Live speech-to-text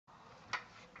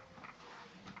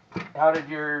How did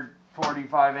your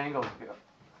 45 angles go?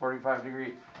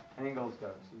 45-degree angles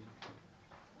go. Excuse me.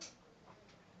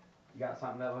 You got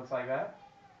something that looks like that?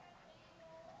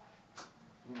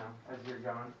 You know, as you're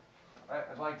going.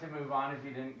 I'd like to move on if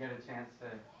you didn't get a chance to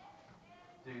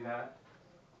do that.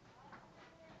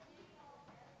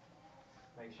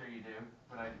 Make sure you do,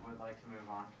 but I would like to move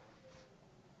on.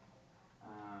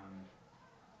 Um,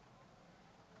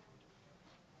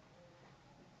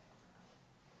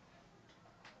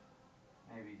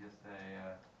 maybe just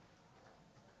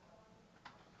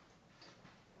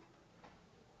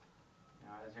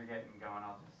as you're getting going,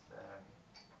 I'll just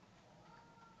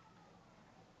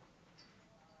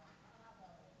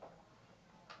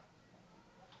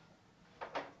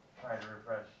try to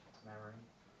refresh memory.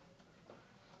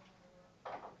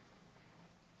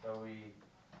 So I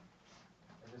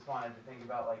just wanted to think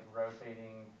about like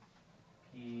rotating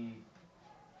P,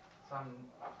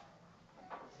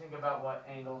 think about what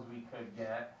angles we could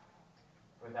get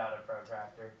without a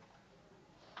protractor.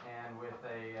 And with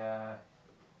a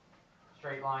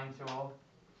straight line tool,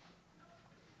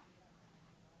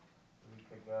 we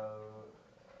could go,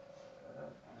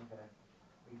 okay,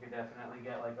 we could definitely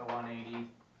get like a 180.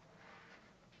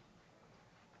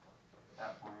 At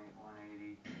that point,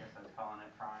 180, I guess I was calling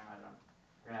it prime, we're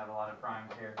gonna have a lot of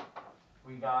primes here.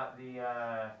 We got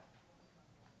the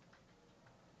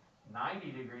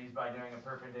 90 degrees by doing a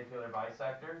perpendicular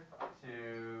bisector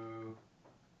to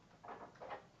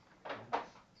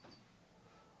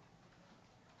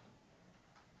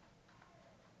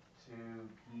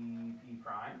P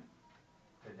prime.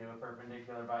 To do a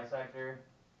perpendicular bisector,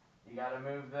 you got to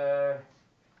move the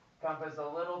compass a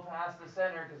little past the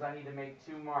center because I need to make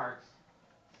two marks,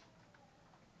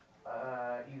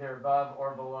 either above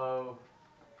or below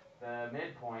the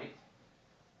midpoint.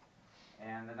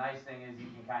 And the nice thing is you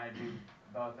can kind of do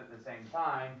both at the same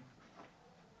time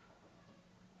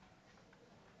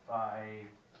by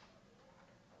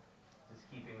just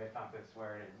keeping the compass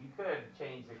where it is. You could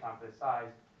change the compass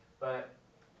size, but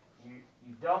you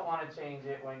don't want to change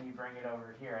it when you bring it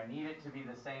over here. I need it to be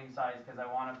the same size because I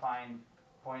want to find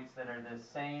points that are the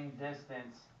same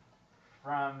distance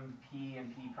from P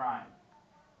and P prime.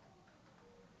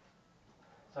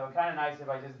 So kind of nice if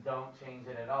I just don't change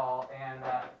it at all, and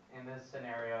that in this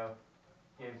scenario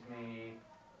gives me,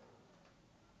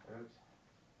 two,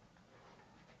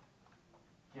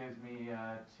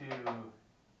 not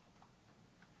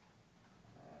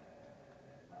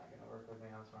going to work with me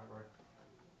on smartboard,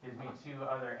 gives me two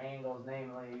other angles,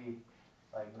 namely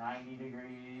like 90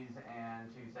 degrees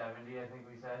and 270, I think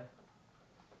we said.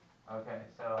 Okay,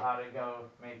 so how to go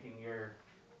making your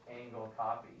angle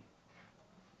copy.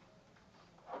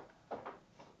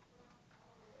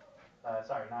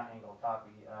 Sorry, not angle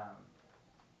copy,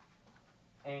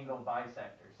 angle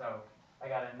bisector. So I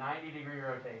got a 90-degree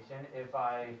rotation. If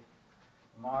I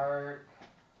mark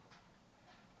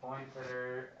points that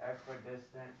are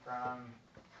equidistant from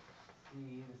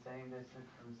C, the same distance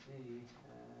from C,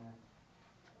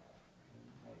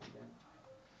 maybe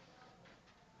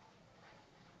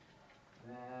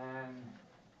then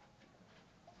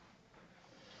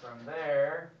from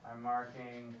there I'm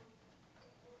marking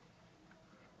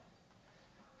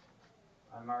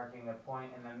a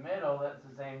point in the middle that's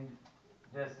the same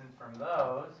distance from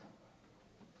those.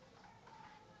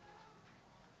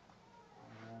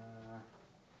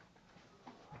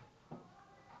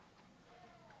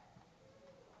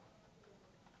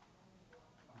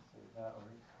 Let's see if that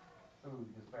works. Ooh,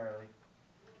 just barely.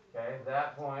 Okay,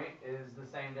 that point is the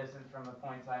same distance from the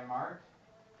points I marked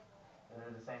that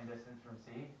are the same distance from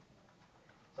C.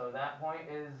 So that point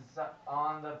is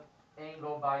on the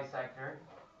angle bisector.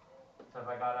 So if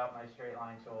I got out my straight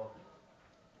line tool,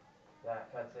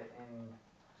 that cuts it in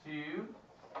two,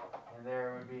 and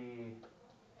there would be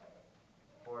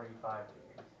 45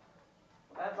 degrees.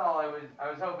 That's all I was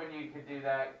hoping you could do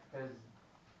that because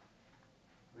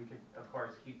we could, of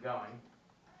course, keep going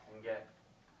and get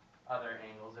other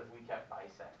angles if we kept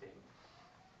bisecting.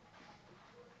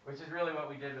 Which is really what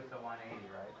we did with the 180,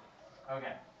 right?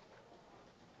 Okay.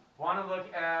 Want to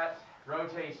look at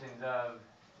rotations of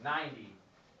 90,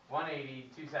 180,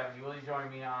 270. Will you join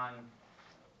me on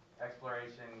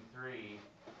exploration 3,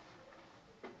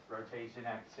 rotation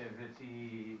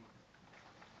activity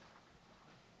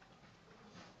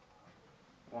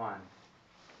 1.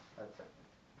 That's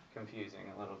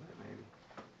confusing a little bit maybe.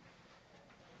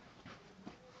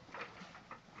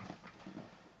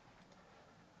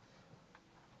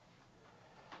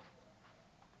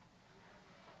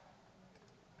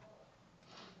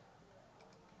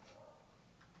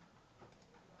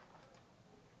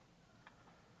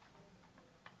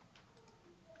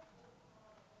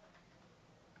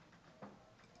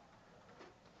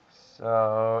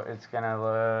 So it's gonna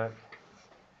look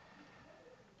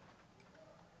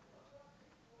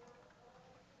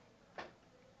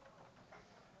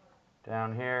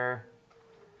down here.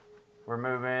 We're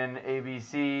moving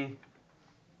ABC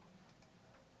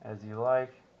as you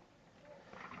like.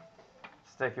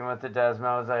 Sticking with the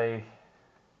Desmos, I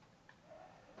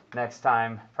next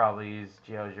time probably use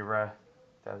GeoGebra.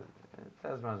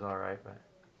 Desmo's alright, but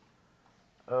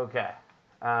okay.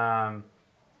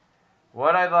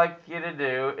 What I'd like you to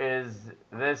do is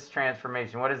this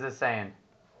transformation. What is this saying?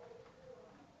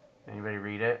 Anybody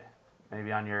read it?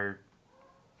 Maybe on your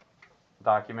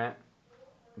document,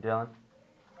 Dylan?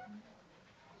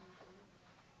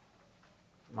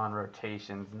 I'm on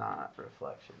rotations, not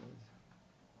reflections.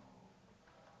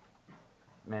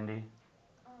 Mindy?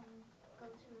 Go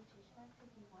to rotation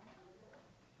activity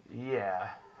 1.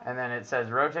 Yeah. And then it says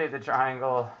rotate the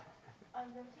triangle.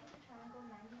 Rotate the triangle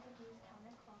 90 degrees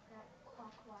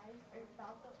counterclockwise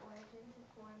about the origin to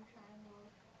form triangle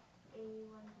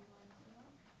A1B1C1.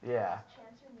 Yeah. This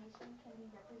transformation can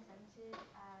be represented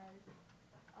as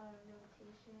a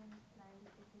rotation 90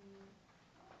 degrees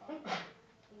of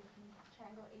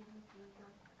triangle ABC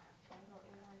goes triangle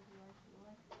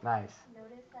A1B1C1. Nice.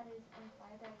 Notice that it is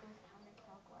implied that it goes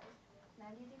counterclockwise.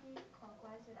 90 degrees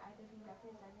clockwise would either be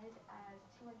represented as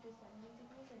 270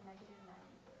 degrees or negative 90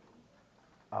 degrees.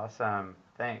 Awesome.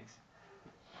 Thanks.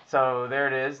 So there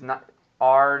it is.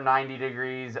 R 90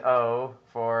 degrees O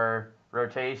for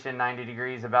rotation 90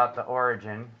 degrees about the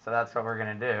origin. So that's what we're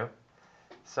going to do.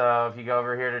 So if you go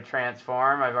over here to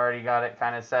transform, I've already got it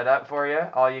kind of set up for you.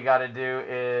 All you got to do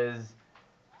is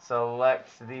select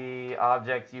the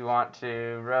object you want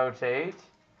to rotate.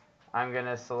 I'm going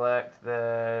to select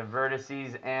the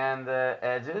vertices and the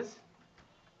edges.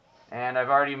 And I've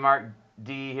already marked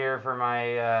D here for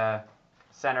my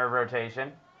center of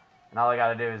rotation. And all I got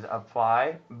to do is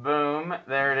apply. Boom.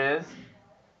 There it is.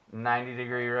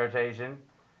 90-degree rotation.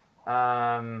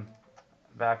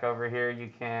 Back over here you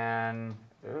can...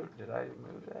 Ooh, did I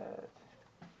move that?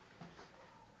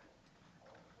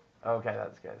 Okay,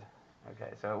 that's good.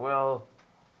 Okay, so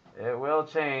it will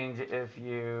change if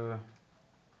you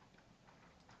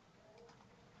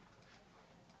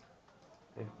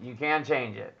can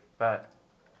change it, but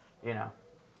you know,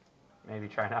 maybe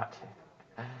try not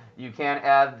to. You can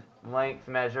add length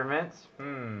measurements.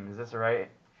 Is this a right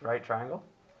triangle?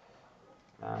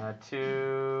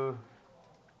 2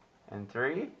 and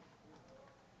 3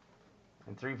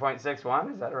 and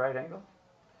 3.61. Is that a right angle?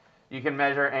 You can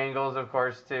measure angles, of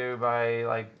course, too, by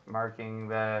like marking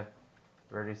the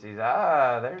vertices.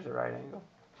 There's a right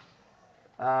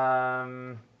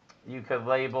angle. You could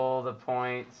label the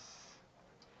points.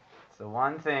 It's the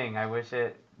one thing I wish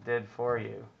it did for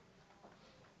you.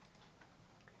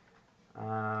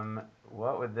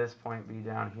 What would this point be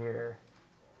down here?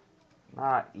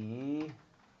 Not E.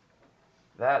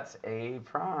 That's A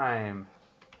prime.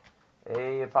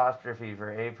 A apostrophe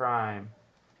for A prime.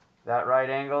 That right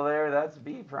angle there, that's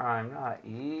B prime, not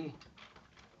E.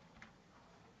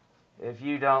 If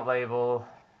you don't label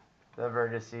the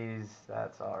vertices,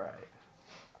 that's alright.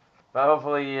 But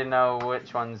hopefully you know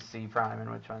which one's C prime and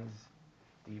which one's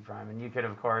D prime. And you could,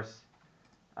 of course,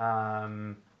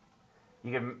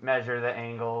 you could measure the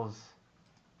angles,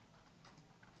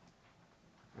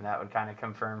 and that would kind of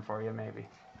confirm for you maybe.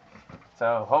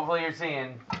 So hopefully you're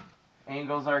seeing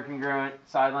angles are congruent,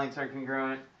 side lengths are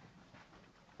congruent.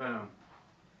 Boom.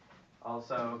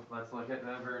 Also, let's look at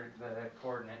the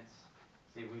coordinates.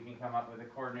 See if we can come up with a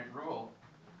coordinate rule.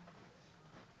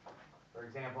 For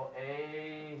example,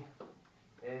 A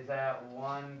is at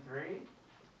 1, 3.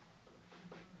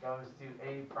 Goes to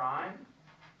A prime.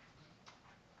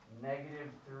 Negative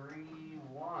 3,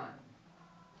 1.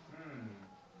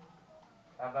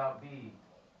 How about B?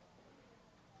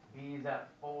 B is at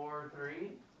 4,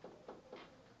 3.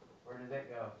 Where does it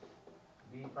go?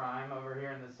 B prime over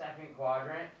here in the second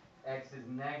quadrant. X is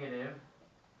negative.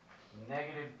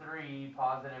 Negative 3,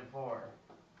 positive 4.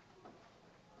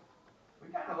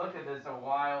 We kind of looked at this a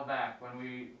while back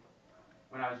when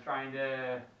I was trying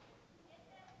to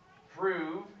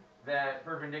prove that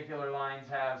perpendicular lines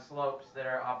have slopes that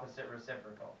are opposite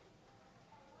reciprocal.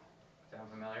 Sound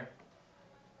familiar?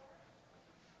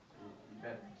 You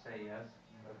better say yes.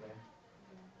 Okay.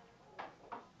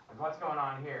 What's going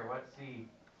on here? What's C?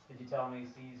 Could you tell me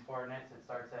C's coordinates? It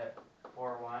starts at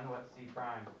 4, 1. What's C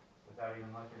prime? Without even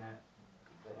looking at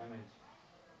the image.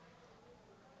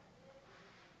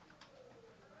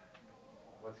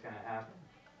 What's going to happen?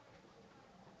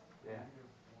 Yeah.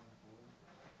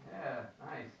 Yeah,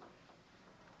 nice.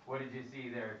 What did you see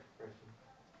there, Christian?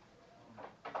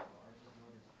 Well, I just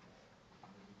noticed that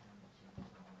every time it changes the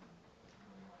number.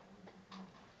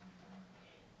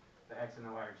 X and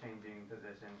the Y are changing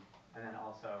position, and then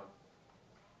also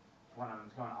one of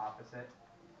them's going opposite.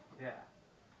 Yeah.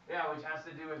 Yeah, which has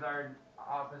to do with our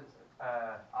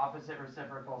opposite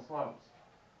reciprocal slopes.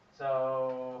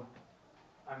 So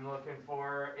I'm looking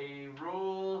for a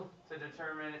rule to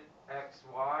determine x,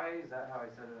 y. Is that how I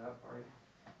set it up for you?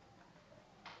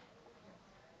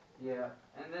 Yeah.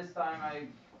 And this time I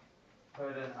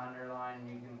put an underline.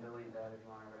 You can delete that if you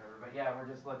want or whatever. But yeah,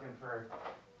 we're just looking for.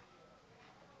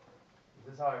 Is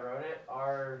this how I wrote it?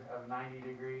 R of 90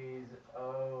 degrees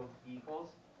O equals,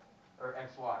 or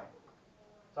xy.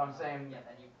 So I'm saying. Yeah,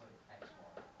 then you put xy.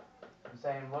 I'm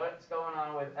saying what's going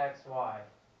on with xy.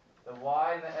 The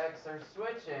y and the x are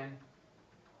switching.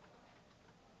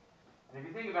 And if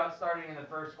you think about starting in the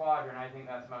first quadrant, I think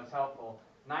that's most helpful.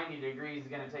 90 degrees is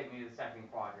going to take me to the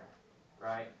second quadrant,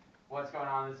 right? What's going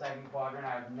on in the second quadrant?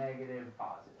 I have negative,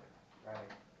 positive,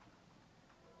 right?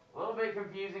 A little bit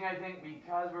confusing, I think,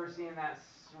 because we're seeing that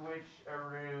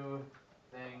switcheroo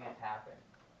thing happen.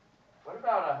 What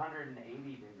about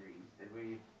 180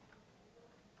 degrees?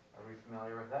 Are we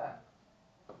familiar with that?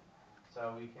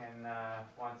 So we can,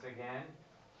 once again,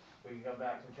 we can go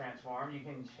back to transform. You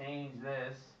can change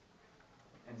this.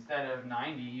 Instead of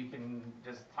 90, you can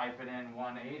just type it in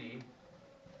 180.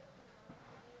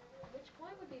 Which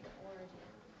point would be the origin?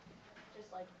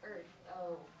 Just like Earth.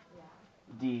 Oh, yeah.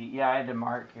 D. Yeah, I had to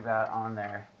mark that on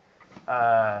there.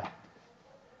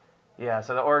 Yeah,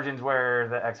 so the origin's where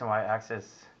the x and y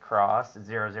axis cross,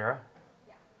 0, 0.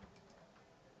 Yeah.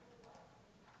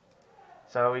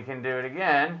 So we can do it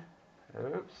again.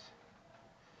 Oops.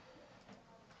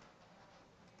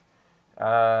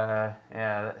 Yeah,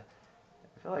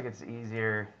 I feel like it's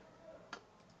easier.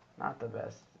 Not the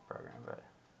best program, but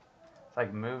it's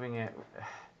like moving it.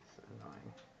 It's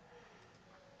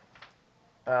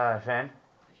annoying. Finn?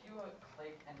 If you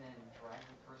click and then drag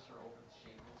the cursor over the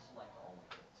shape, you'll select all of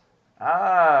it.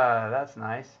 Ah, that's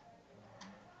nice.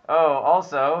 Oh,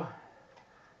 also.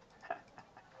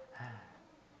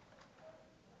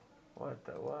 What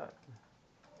the what?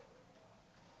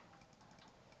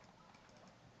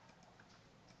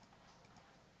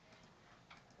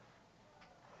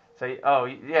 So, oh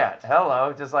yeah,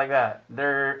 hello, just like that.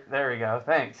 There we go.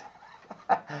 Thanks.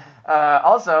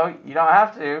 Also, you don't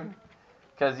have to,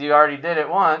 because you already did it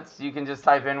once. You can just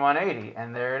type in 180,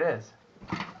 and there it is.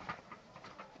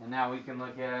 And now we can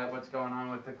look at what's going on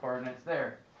with the coordinates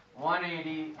there.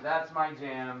 180, that's my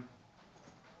jam.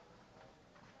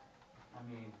 I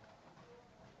mean,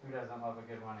 who doesn't love a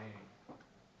good 180?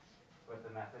 With the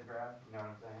method graph, you know what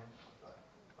I'm saying? But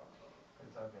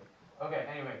it's okay. Okay,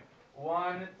 anyway,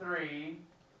 1, 3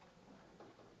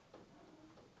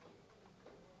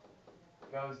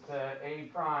 goes to A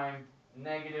prime,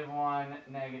 -1,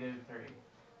 -3.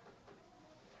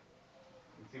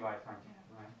 You can see why it's my jam,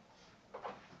 right?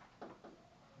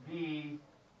 B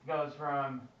goes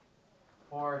from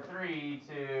 4, 3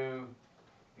 to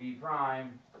B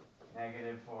prime,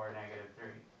 -4,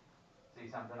 -3. See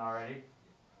something already?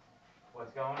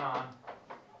 What's going on?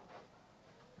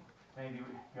 Maybe you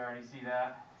already see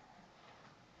that.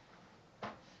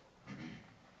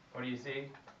 What do you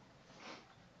see?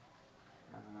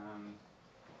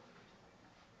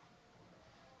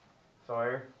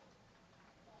 Sawyer?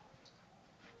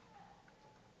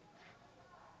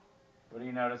 What do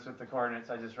you notice with the coordinates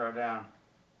I just wrote down?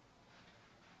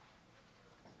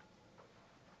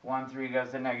 1, 3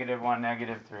 goes to -1,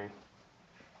 -3.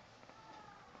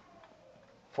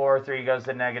 4, 3 goes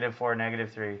to -4,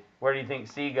 -3. Where do you think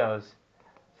C goes?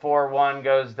 4, 1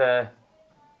 goes to...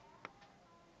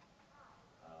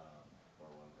 4,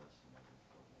 1 goes to -4,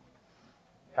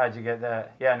 1. How'd you get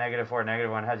that? Yeah, -4,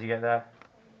 -1. How'd you get that?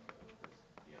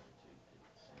 Because the other two did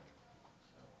the same.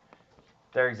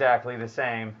 So. They're exactly the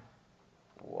same.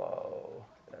 Whoa,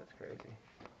 that's crazy.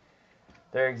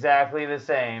 They're exactly the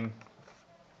same,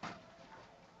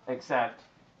 except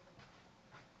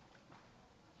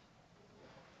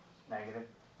negative.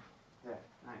 Yeah,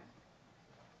 nice.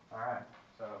 All right,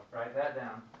 so write that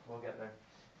down. We'll get there.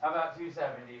 How about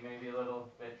 270? Maybe a little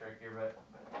bit trickier, but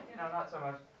not so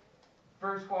much.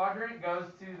 First quadrant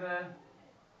goes to the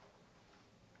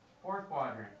fourth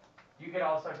quadrant. You could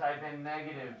also type in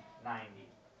 -90.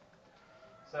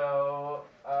 So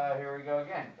here we go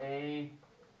again.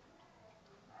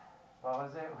 What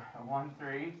was it? 1,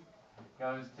 3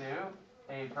 goes to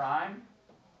A prime.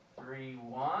 3,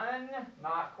 1.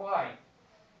 Not quite.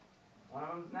 One of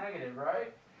them's negative,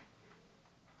 right?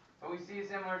 But we see a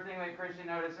similar thing that Christian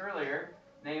noticed earlier,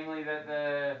 namely that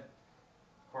the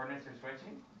coordinates are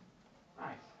switching.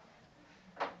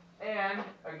 Nice. And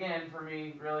again, for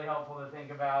me, really helpful to think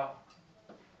about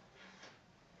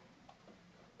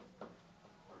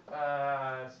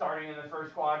starting in the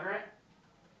first quadrant,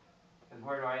 because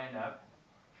where do I end up?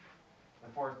 The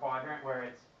fourth quadrant, where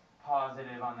it's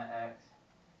positive on the x,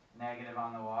 negative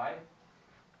on the y.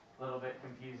 A little bit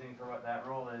confusing for what that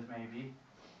rule is, maybe.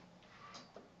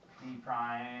 B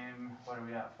prime, what do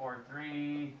we got? 4,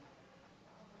 3.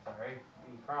 Sorry,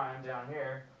 B prime down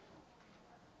here.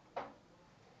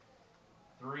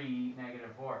 3,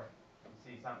 negative 4. You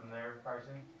see something there,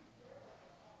 Carson?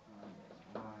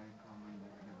 Y, comma,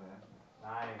 negative x.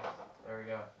 Nice. There we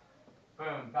go.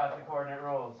 Boom, got the coordinate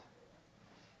rules.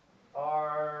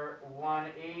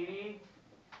 R180,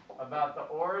 about the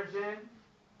origin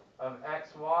of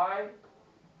xy,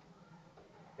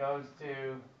 goes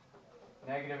to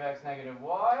negative x, negative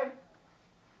y.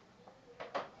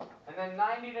 And then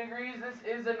 90 degrees, this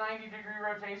is a 90-degree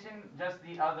rotation, just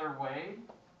the other way.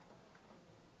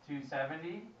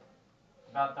 270,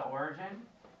 about the origin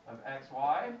of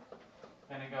xy.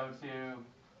 Gonna go to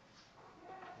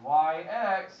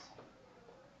yx,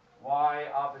 y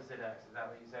opposite x. Is that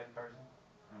what you said, Carson?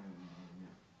 Yeah.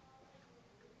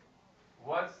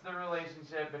 What's the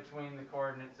relationship between the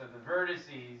coordinates of the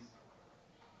vertices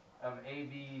of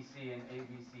ABC and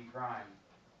ABC prime?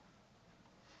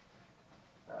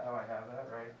 Oh, I have that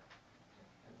right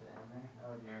at the end there.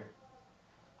 Oh dear.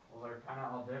 Well, they're kind of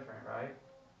all different, right?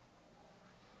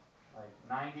 Like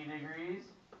 90 degrees,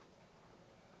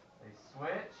 they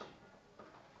switch,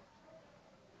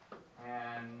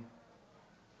 and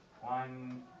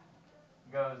one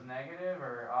goes negative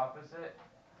or opposite.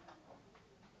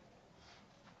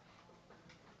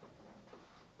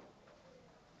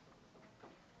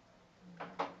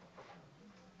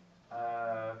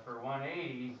 For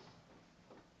 180,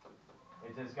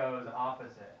 it just goes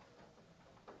opposite.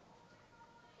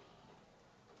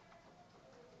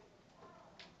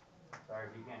 Sorry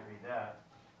if you can't read that.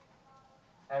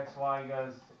 XY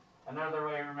goes, another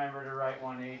way, remember to write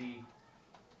 180,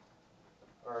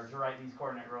 or to write these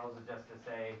coordinate rules is just to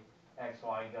say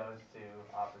XY goes to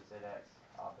opposite X,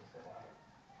 opposite Y.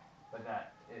 But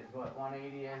that is what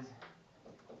 180 is.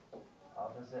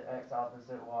 Opposite X,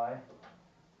 opposite Y.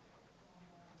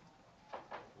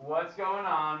 What's going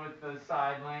on with the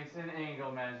side lengths and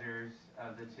angle measures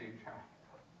of the two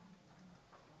triangles?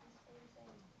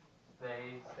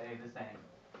 They stay the same.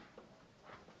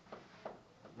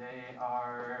 They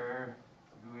are,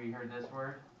 we heard this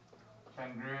word,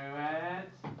 congruent.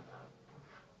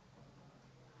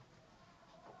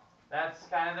 That's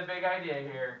kind of the big idea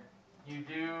here. You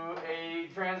do a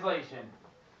translation.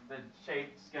 The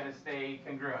shape's going to stay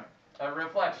congruent. A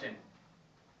reflection.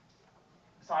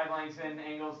 Side lengths and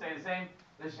angles stay the same.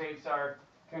 The shapes are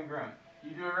congruent.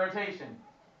 You do a rotation.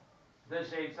 The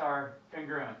shapes are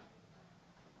congruent.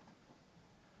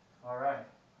 All right.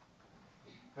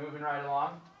 Moving right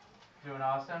along. Doing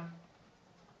awesome.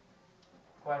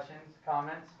 Questions?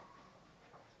 Comments?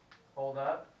 Hold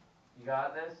up. You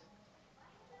got this?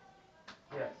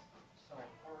 Yes. So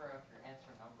for your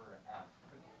answer number F,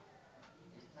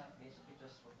 isn't that basically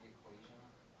just what the equation,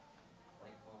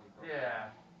 like when we broke it Yeah.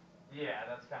 down? Yeah,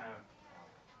 that's kind of.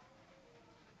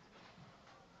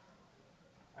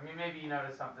 I mean, maybe you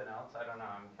noticed something else. I don't know.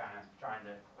 I'm kind of trying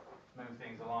to move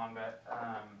things along, but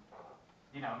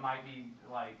you know, it might be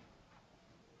like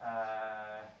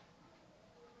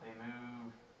they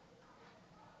move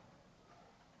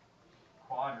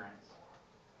quadrants.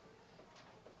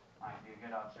 Might be a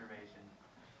good observation.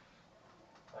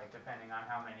 Like depending on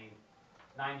how many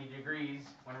 90 degrees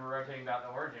when we're rotating about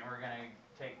the origin, we're going to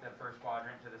take the first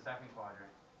quadrant to the second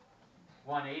quadrant.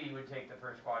 180 would take the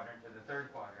first quadrant to the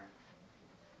third quadrant.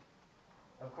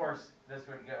 Of course, this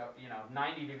would go, you know,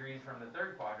 90 degrees from the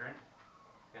third quadrant,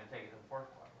 it's going to take it to the fourth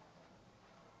quadrant.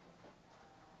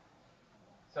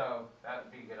 So that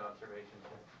would be a good observation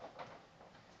too.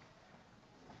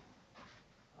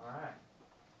 All right.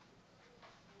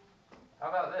 How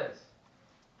about this?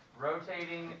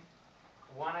 Rotating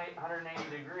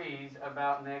 180 degrees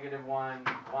about negative 1,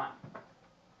 1.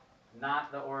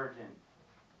 Not the origin.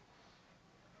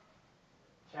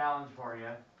 Challenge for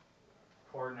you.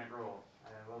 Coordinate rules.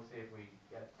 And we'll see if we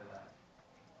get to that.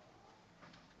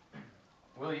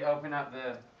 Will you open up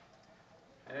the...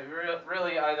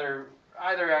 really either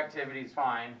activity is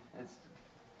fine. It's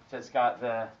just got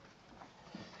the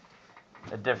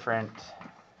different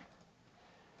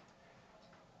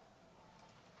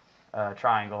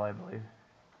triangle, I believe.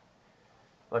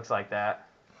 Looks like that.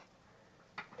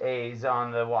 A's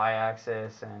on the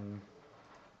y-axis, and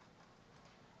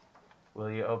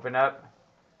will you open up?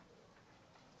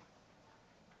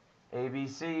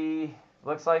 ABC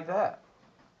looks like that.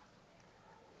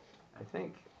 I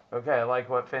think. Okay, I like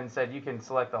what Finn said. You can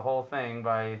select the whole thing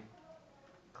by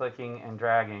clicking and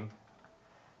dragging.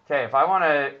 Okay, if I want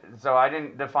to, so I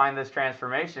didn't define this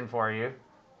transformation for you.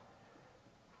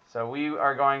 So we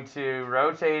are going to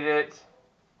rotate it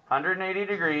 180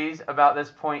 degrees about this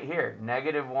point here,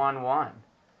 negative 1, 1.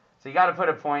 So you got to put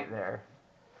a point there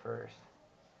first.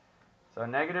 So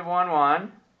negative 1,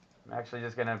 1. I'm actually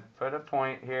just going to put a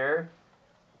point here.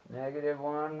 Negative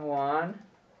 1, 1.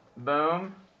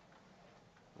 Boom.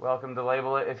 Welcome to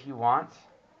label it if you want.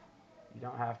 You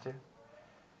don't have to.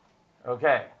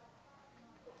 Okay.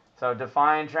 So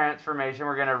define transformation.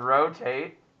 We're going to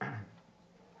rotate.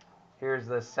 Here's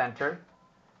the center.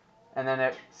 And then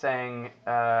it's saying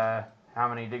how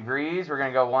many degrees. We're going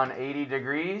to go 180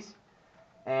 degrees.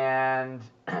 And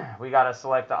we got to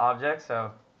select the object.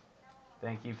 So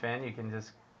thank you, Finn. You can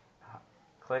just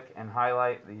click and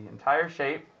highlight the entire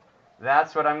shape.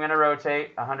 That's what I'm going to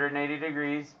rotate 180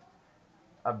 degrees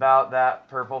about that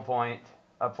purple point.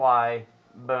 Apply.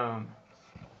 Boom.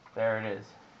 There it is.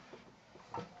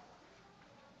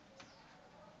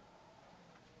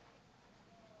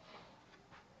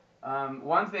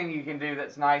 One thing you can do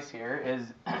that's nice here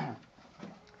is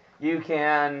you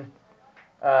can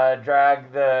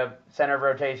drag the center of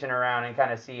rotation around and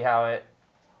kind of see how it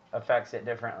affects it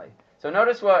differently. So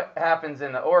notice what happens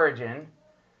in the origin.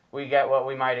 We get what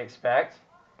we might expect.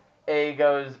 A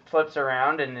flips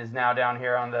around and is now down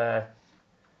here on the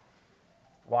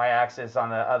y-axis on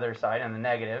the other side, on the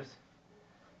negatives.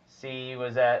 C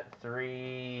was at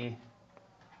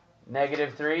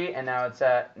negative 3, and now it's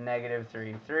at negative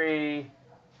 3, 3.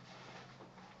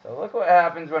 So look what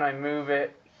happens when I move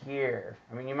it here.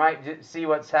 I mean, you might see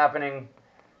what's happening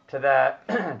to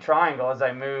that triangle as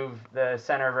I move the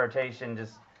center of rotation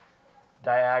just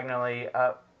diagonally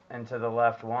up and to the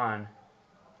left 1.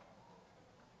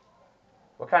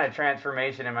 What kind of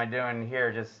transformation am I doing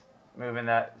here, just moving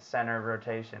that center of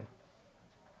rotation?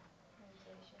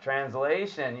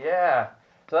 Translation, yeah.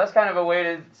 So that's kind of a way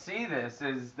to see this,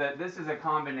 is that this is a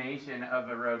combination of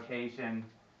a rotation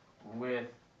with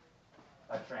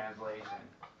a translation.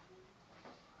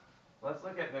 Let's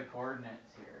look at the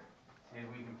coordinates here, see if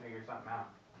we can figure something out.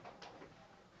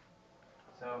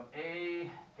 So A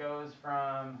goes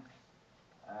from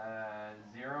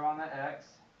 0 on the x,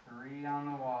 3 on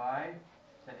the y,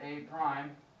 to A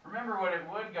prime. Remember what it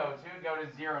would go to? It would go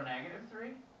to 0, negative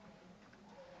 3.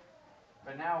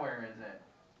 But now where is it?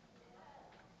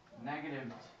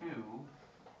 Negative 2,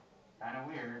 kind of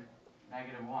weird,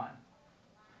 negative 1.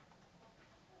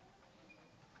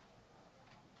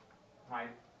 Might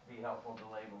be helpful to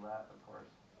label that, of course,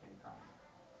 A prime.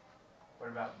 What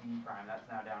about B prime? That's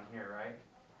now down here, right?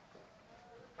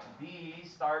 B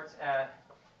starts at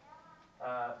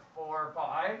 4,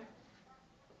 5,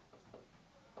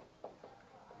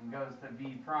 and goes to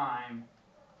B prime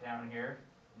down here,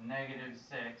 negative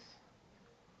 6,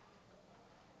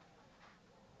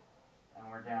 and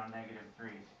we're down negative 3.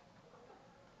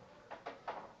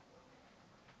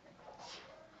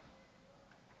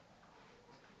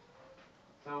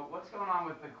 So what's going on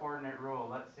with the coordinate rule?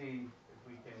 Let's see if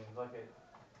we can look at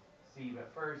C.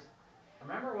 But first,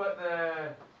 remember what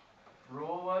the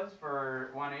rule was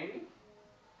for 180?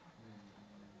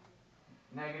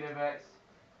 Negative x,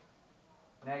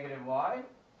 negative y.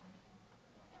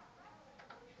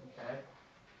 Okay.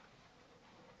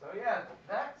 So yeah,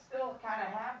 that still kind of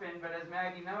happened, but as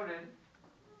Maggie noted,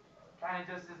 kind of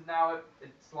just as now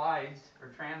it slides or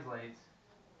translates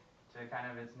to kind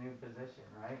of its new position,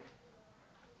 right?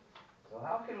 So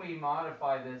how can we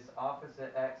modify this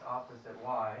opposite x, opposite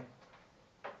y,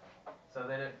 so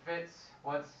that it fits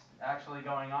what's actually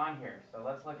going on here? So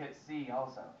let's look at C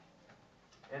also.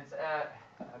 It's at,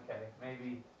 okay,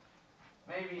 maybe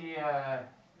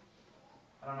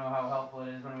I don't know how helpful it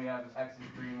is when we have x is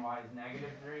 3 and y is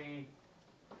negative 3.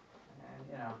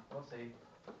 And, we'll see.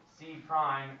 C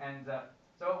prime ends up,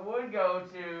 so it would go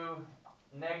to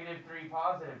negative 3,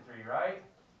 positive 3, right?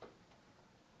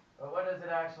 But what does it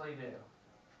actually do?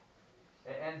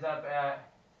 It ends up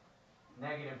at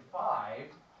negative 5,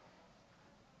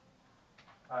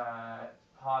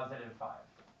 positive 5.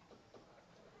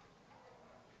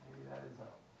 Maybe that is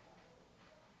helpful.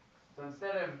 So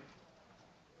instead of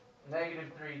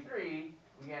negative 3, 3,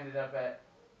 we ended up at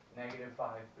negative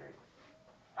 5, 3.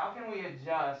 How can we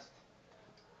adjust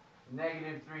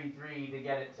negative 3, 3 to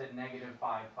get it to negative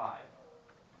 5, 5?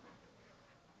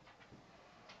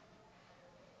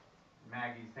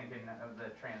 Maggie's thinking of the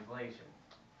translation.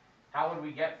 How would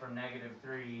we get from negative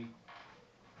 3,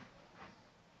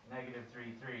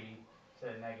 3 to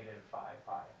negative 5,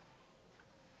 5?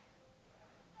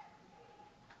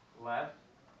 Left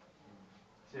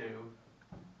 2,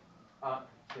 up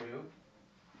 2.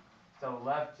 So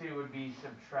left 2 would be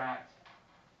subtract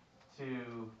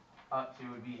 2, up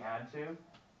 2 would be add 2.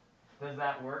 Does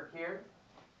that work here?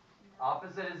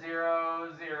 Opposite of 0,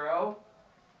 0.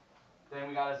 Then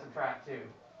we gotta subtract 2.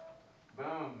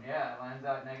 Boom, yeah, it lands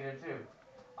out negative 2.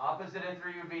 Opposite of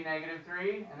 3 would be negative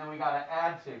 3, and then we gotta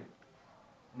add 2.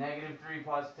 Negative 3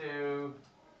 plus 2,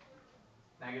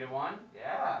 negative 1.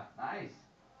 Yeah, nice.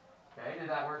 Okay, did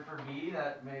that work for B?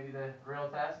 That may be the real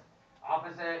test.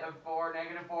 Opposite of 4,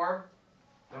 negative 4.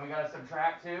 Then we gotta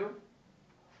subtract 2.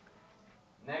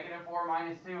 Negative 4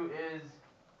 minus 2 is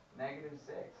negative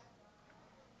 6.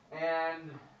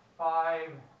 And 5,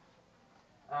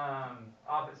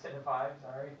 opposite of 5,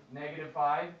 sorry, negative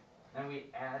 5. Then we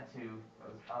add 2,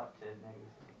 goes up to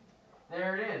negative 3.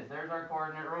 There it is, there's our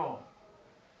coordinate rule.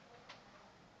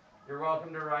 You're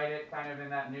welcome to write it kind of in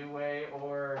that new way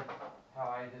or how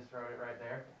I just wrote it right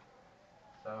there.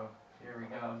 So here we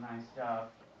go, nice stuff.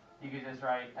 You could just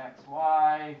write x,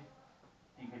 y.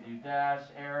 You could do dash,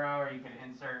 arrow, or you could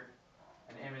insert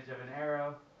an image of an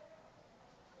arrow.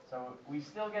 So we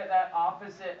still get that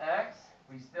opposite x,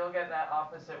 we still get that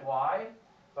opposite y,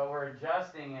 but we're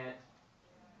adjusting it,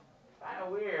 kind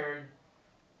of weird,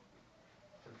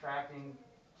 subtracting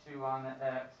 2 on the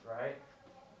x, right?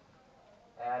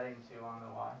 Adding 2 on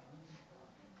the y.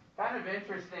 Kind of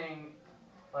interesting,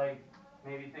 like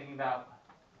maybe thinking about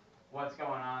what's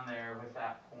going on there with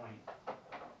that point.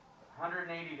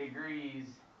 180 degrees,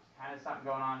 kind of something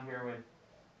going on here with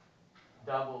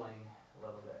doubling a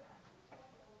little bit.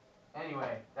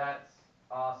 Anyway, that's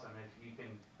awesome if you can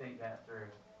think that through.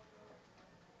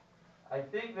 I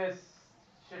think this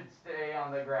should stay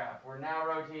on the graph. We're now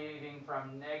rotating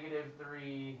from negative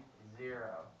 3, 0.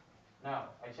 No,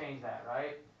 I changed that,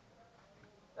 right?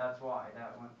 That's why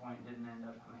that one point didn't end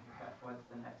up on the graph. What's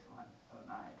the next one? Oh,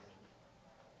 nice.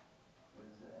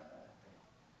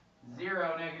 Was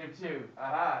 0, negative 2.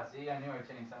 Aha, see, I knew I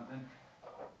changed something.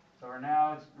 So we're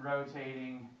now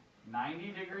rotating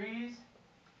 90 degrees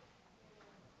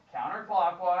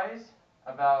counterclockwise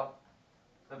about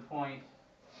the point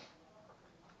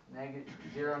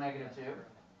 0, negative 2.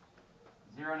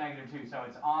 0, negative 2. So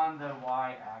it's on the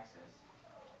y-axis.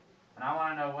 And I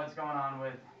want to know what's going on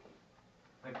with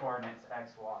the coordinates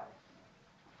x, y.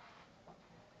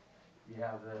 You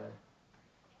have the,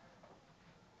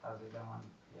 how's it going?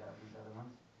 You have these other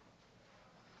ones?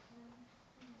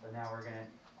 So now we're going to,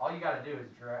 all you got to do is,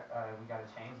 we got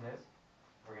to change this.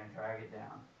 We're going to drag it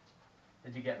down.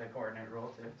 Did you get the coordinate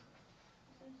rule too?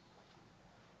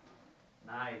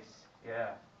 Nice,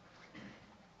 yeah.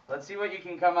 Let's see what you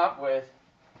can come up with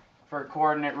for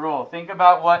coordinate rule. Think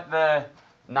about what the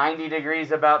 90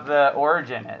 degrees about the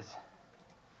origin is.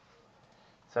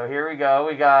 So here we go.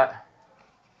 We got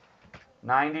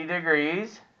 90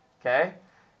 degrees, okay?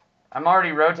 I'm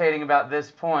already rotating about this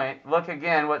point. Look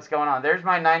again what's going on. There's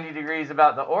my 90 degrees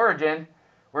about the origin.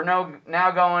 We're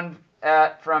now going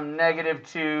from negative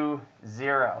to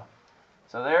 0.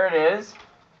 So there it is.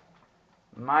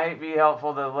 Might be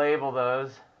helpful to label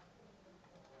those,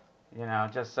 you know,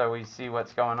 just so we see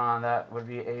what's going on. That would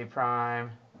be A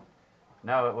prime.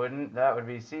 No, it wouldn't. That would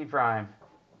be C prime.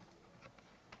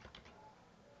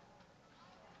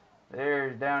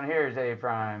 There's, down here is A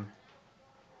prime.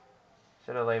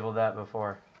 Should have labeled that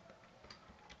before.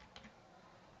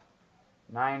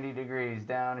 90 degrees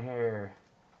down here.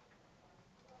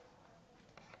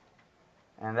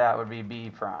 And that would be B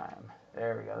prime.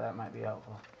 There we go. That might be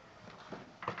helpful.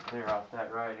 Clear off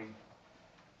that writing.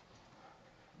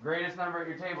 Greatest number at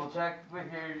your table. Check with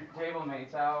your table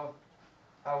mates. How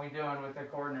we doing with the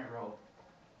coordinate rule?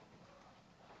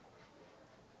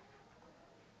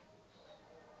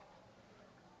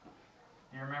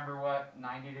 Do you remember what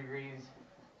 90 degrees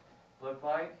looked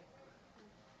like?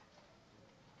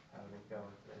 How did it go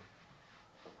with this?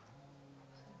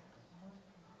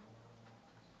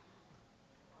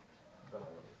 Both.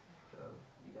 So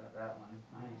you got that one.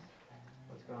 Nice.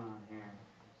 What's going on here?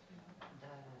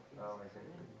 Oh, I see.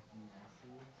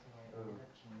 Messy, so I Ooh. ended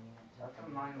up changing it to How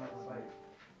come figure mine out looks like?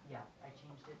 yeah, I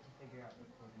changed it to figure out the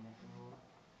coordinate rule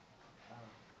of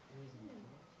it was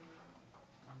negative 2.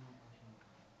 Oh my gosh,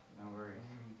 No worries.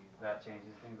 let me redo That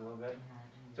changes things a little bit. Yeah,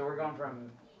 it changes So we're going things.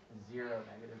 from 0,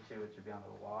 negative 2, which would be on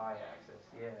the y-axis.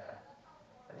 Yeah.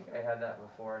 I think I had that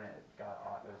before and it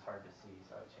was hard to see,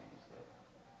 so I changed it.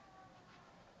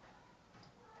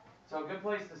 So a good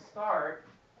place to start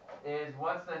is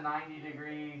what's the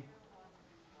 90-degree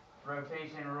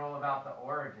rotation rule about the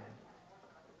origin?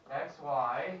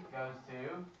 XY goes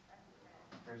to,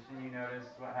 Christian, you noticed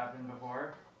what happened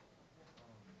before?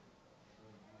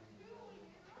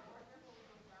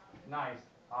 Nice.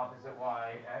 Opposite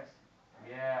y, x.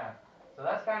 Yeah. So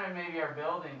that's kind of maybe our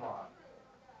building block.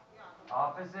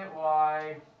 Opposite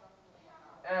y,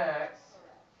 x,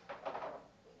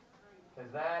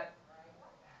 because that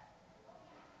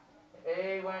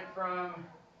a went from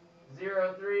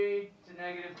 0, 3 to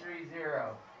negative 3,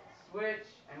 0. Switch,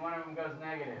 and one of them goes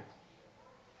negative.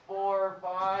 4,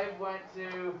 5 went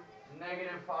to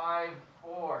negative 5,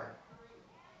 4.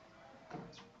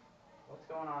 What's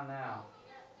going on now?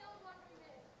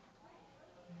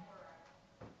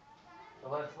 So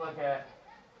let's look at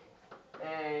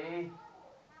A.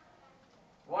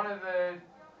 One of the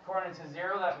coordinates is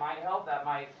 0. That might help. That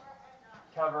might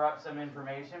cover up some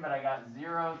information. But I got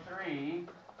 0, 3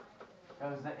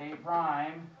 goes to A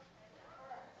prime.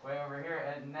 Way over here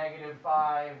at negative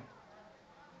 5,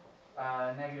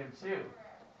 negative 2.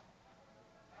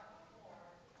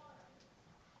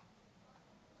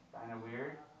 Kind of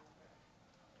weird.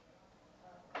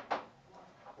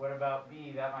 What about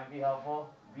B? That might be helpful.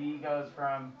 B goes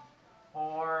from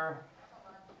 4,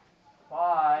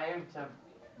 5 to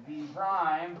B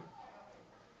prime,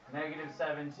 negative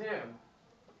 7, 2.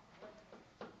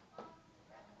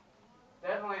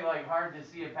 Definitely like hard to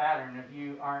see a pattern if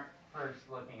you aren't first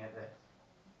looking at this.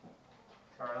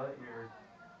 Scarlett, you're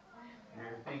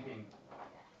thinking.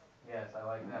 Yes, I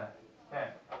like that. Okay.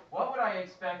 What would I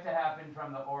expect to happen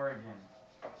from the origin?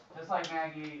 Just like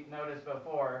Maggie noticed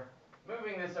before,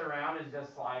 moving this around is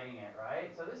just sliding it,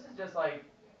 right? So this is just like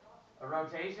a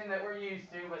rotation that we're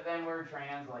used to, but then we're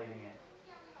translating it.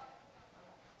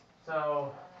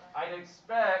 So I'd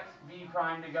expect B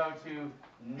prime to go to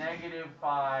negative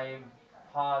 5,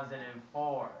 positive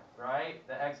 4, right?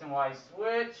 The x and y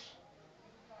switch,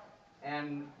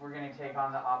 and we're going to take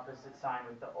on the opposite sign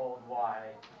with the old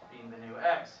y being the new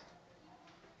x.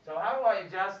 So how do I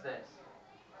adjust this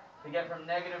to get from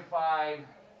negative 5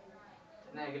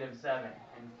 to negative 7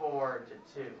 and 4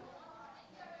 to 2?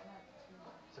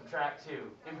 Subtract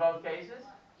 2. In both cases?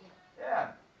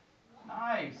 Yeah.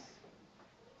 Nice.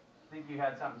 I think you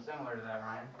had something similar to that,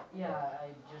 Ryan. Yeah,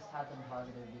 I just had them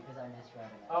positive because I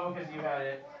misread it. Oh, because you had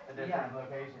it a different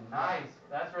location. Nice.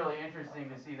 That's really interesting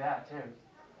to see that too.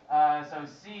 So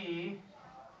C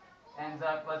ends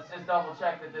up, let's just double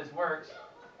check that this works.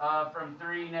 From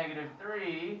 3, negative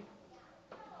 3,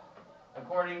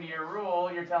 according to your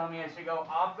rule, you're telling me I should go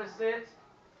opposite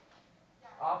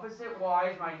y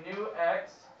is my new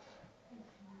x,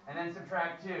 and then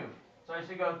subtract 2. So I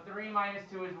should go 3 minus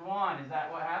 2 is 1. Is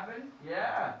that what happened?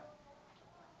 Yeah.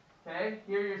 Okay,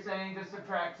 here you're saying just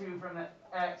subtract 2 from the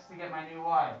x to get my new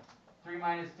y. 3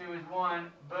 minus 2 is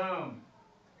 1. Boom.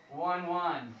 1,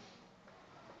 1.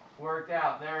 Worked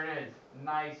out. There it is.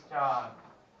 Nice job.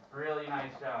 Really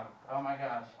nice job. Oh my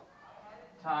gosh.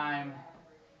 Time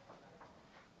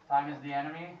is the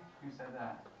enemy? Who said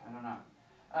that? I don't know.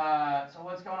 So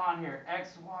what's going on here?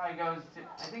 X, y goes to,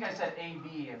 I think I said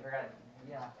AB. I forgot.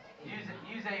 Yeah.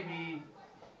 Use AB.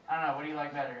 I don't know. What do you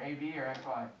like better? AB or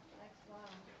XY?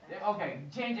 XY. Okay,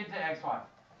 change it to XY.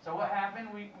 So what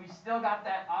happened? We still got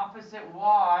that opposite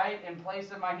y in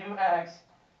place of my new x.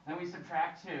 Then we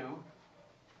subtract 2.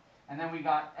 And then we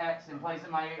got x in place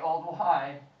of my old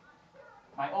y.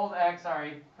 My old x,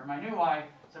 sorry, for my new y,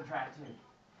 subtract 2.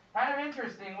 Kind of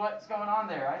interesting what's going on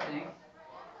there, I think.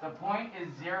 The point is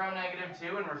 0, negative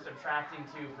 2, and we're subtracting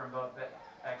 2 from both the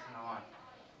x and the y.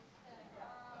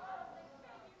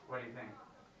 What do you think?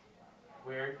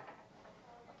 Weird?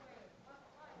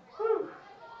 Whew.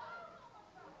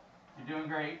 You're doing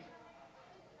great.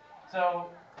 So,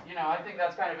 I think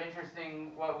that's kind of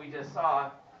interesting what we just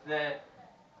saw, that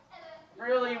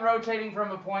really rotating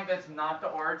from a point that's not the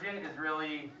origin is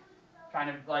really kind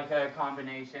of like a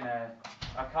combination, a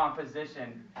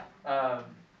composition of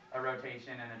a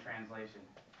rotation and a translation,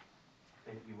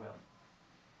 if you will.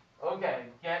 Okay,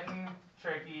 getting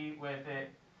tricky with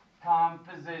it.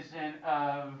 Composition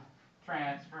of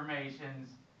transformations.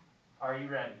 Are you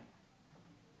ready?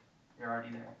 You're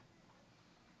already there.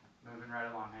 Moving right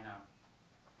along, I know.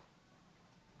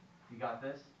 You got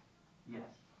this? Yes.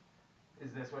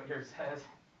 Is this what yours says?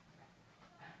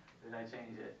 Did I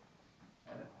change it?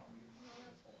 No, that's what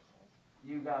it says.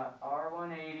 You got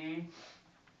R180,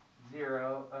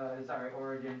 0,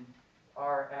 origin,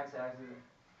 R x-axis.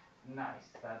 Nice,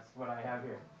 that's what I have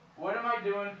here. What am I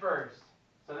doing first?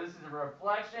 So this is a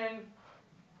reflection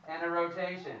and a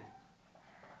rotation.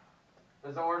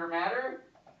 Does the order matter?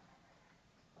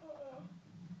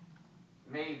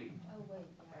 Maybe. Oh, wait,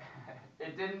 yeah.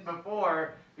 It didn't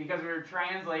before because we were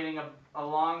translating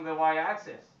along the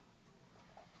y-axis.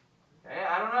 Okay,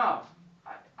 I don't know.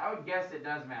 I would guess it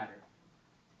does matter.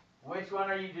 Which one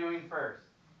are you doing first?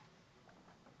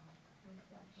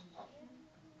 Reflection.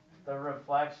 The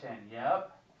reflection,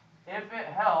 yep. if it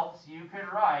helps, you could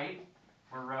write,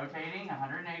 we're rotating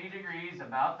 180 degrees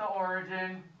about the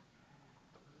origin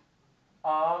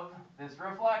of this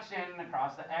reflection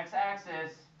across the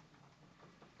x-axis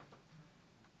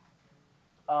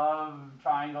of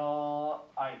triangle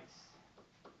ice.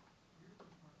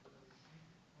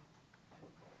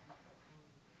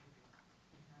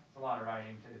 It's a lot of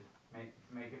writing to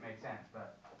make it make sense,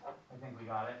 but I think we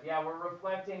got it. Yeah, we're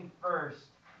reflecting first.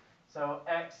 So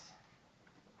x,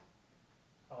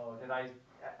 oh, did I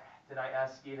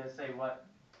ask you to say what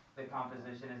the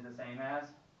composition is the same as?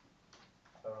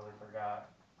 Totally forgot.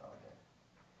 It's all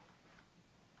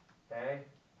good. Okay.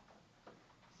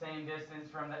 Same distance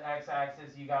from the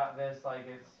x-axis, you got this like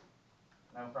it's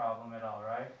no problem at all,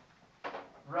 right?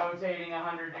 Rotating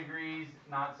 100 degrees,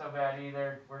 not so bad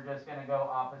either. We're just going to go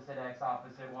opposite x,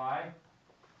 opposite y.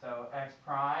 So x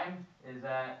prime is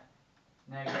at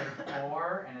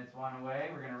 -4 and it's 1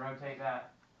 away. We're going to rotate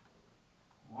that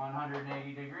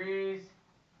 180 degrees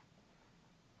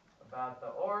about the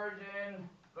origin.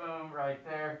 Boom, right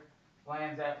there.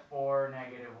 Lands at 4,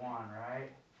 -1,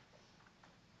 right?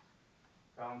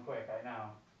 Going quick, I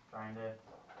know. Trying to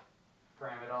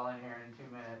cram it all in here in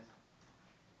 2 minutes.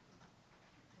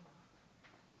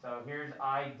 So here's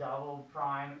I double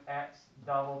prime, x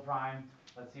double prime.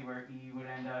 Let's see where E would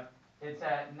end up. It's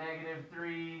at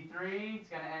 -3, 3. It's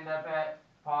going to end up at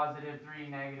 +3,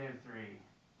 -3.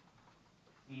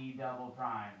 E double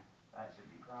prime. That should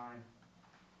be prime.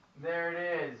 There it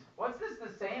is. What's this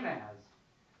the same as?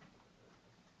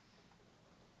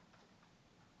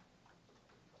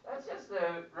 That's just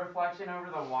a reflection over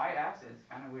the y-axis.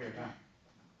 Kind of weird, huh?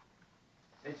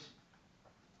 It's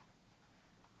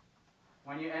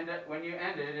when you end it,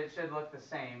 it should look the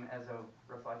same as a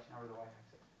reflection over the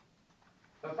y-axis.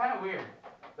 So kind of weird.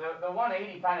 The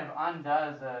 180 kind of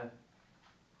undoes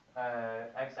a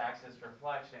x-axis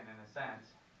reflection in a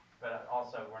sense, but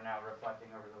also we're now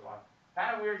reflecting over the y.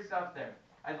 Kind of weird stuff there.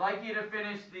 I'd like you to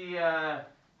finish the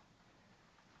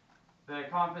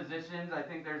compositions. I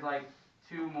think there's like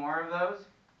 2 more of those.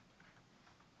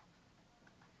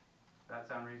 That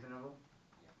sound reasonable?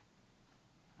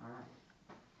 Yeah. All right.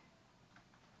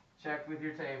 Check with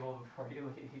your table before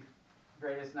you leave.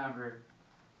 Greatest number.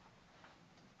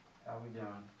 How we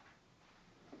doing?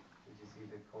 Did you see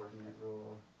the coordinate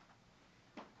rule?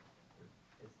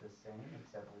 It's the same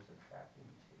except we're subtracting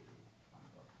 2 on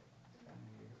both of them. It's kind of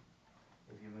weird.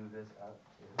 If you move this up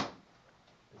 2,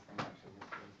 this thing actually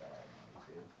just goes diagonally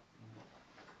 2.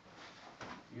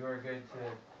 You are good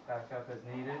to back up as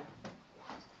needed.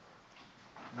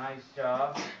 Nice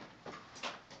job.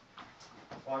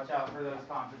 Watch out for those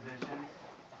compositions.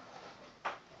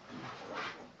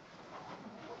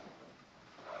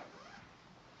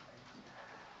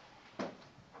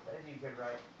 As you could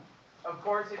write. Of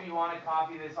course, if you want to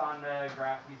copy this on the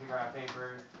piece of graph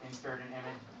paper, insert an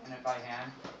image in it by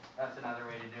hand. That's another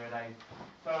way to do it. I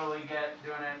totally get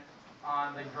doing it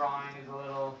on the drawing is a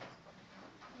little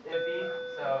iffy.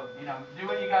 So, do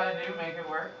what you got to do, make it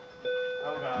work.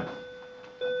 Oh gosh.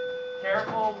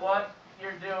 Careful what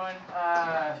you're doing,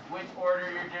 which order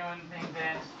you're doing things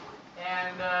in.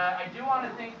 And I do want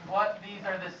to think what these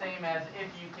are the same as if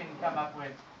you can come up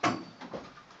with,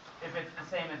 if it's the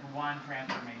same as one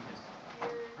transformation.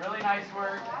 Really nice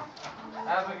work.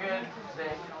 Have a good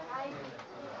day.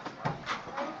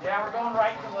 Yeah, we're going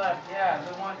right to left. Yeah,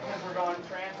 the one, because we're going to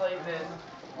translate this.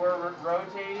 We're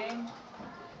rotating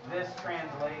this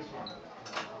translation.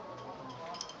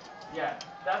 Yeah,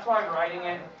 that's why writing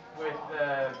it with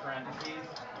the parentheses,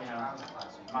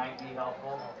 might be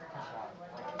helpful.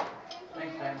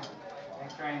 Thanks, Ben.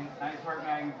 Thanks, Train. Nice work,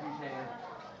 Maggie. Appreciate it.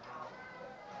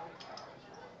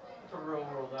 What's a real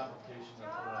world application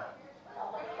of that?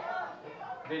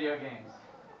 Video games.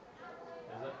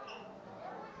 Is it?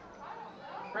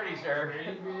 Pretty sure.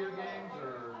 Creating video games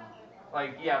or?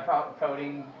 Like, yeah,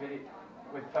 coding,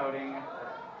 with coding,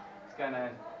 it's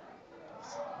gonna,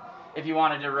 if you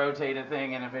wanted to rotate a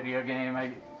thing in a video game,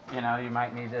 you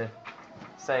might need to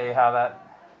say how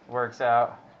that works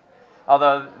out.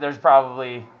 Although there's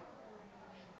probably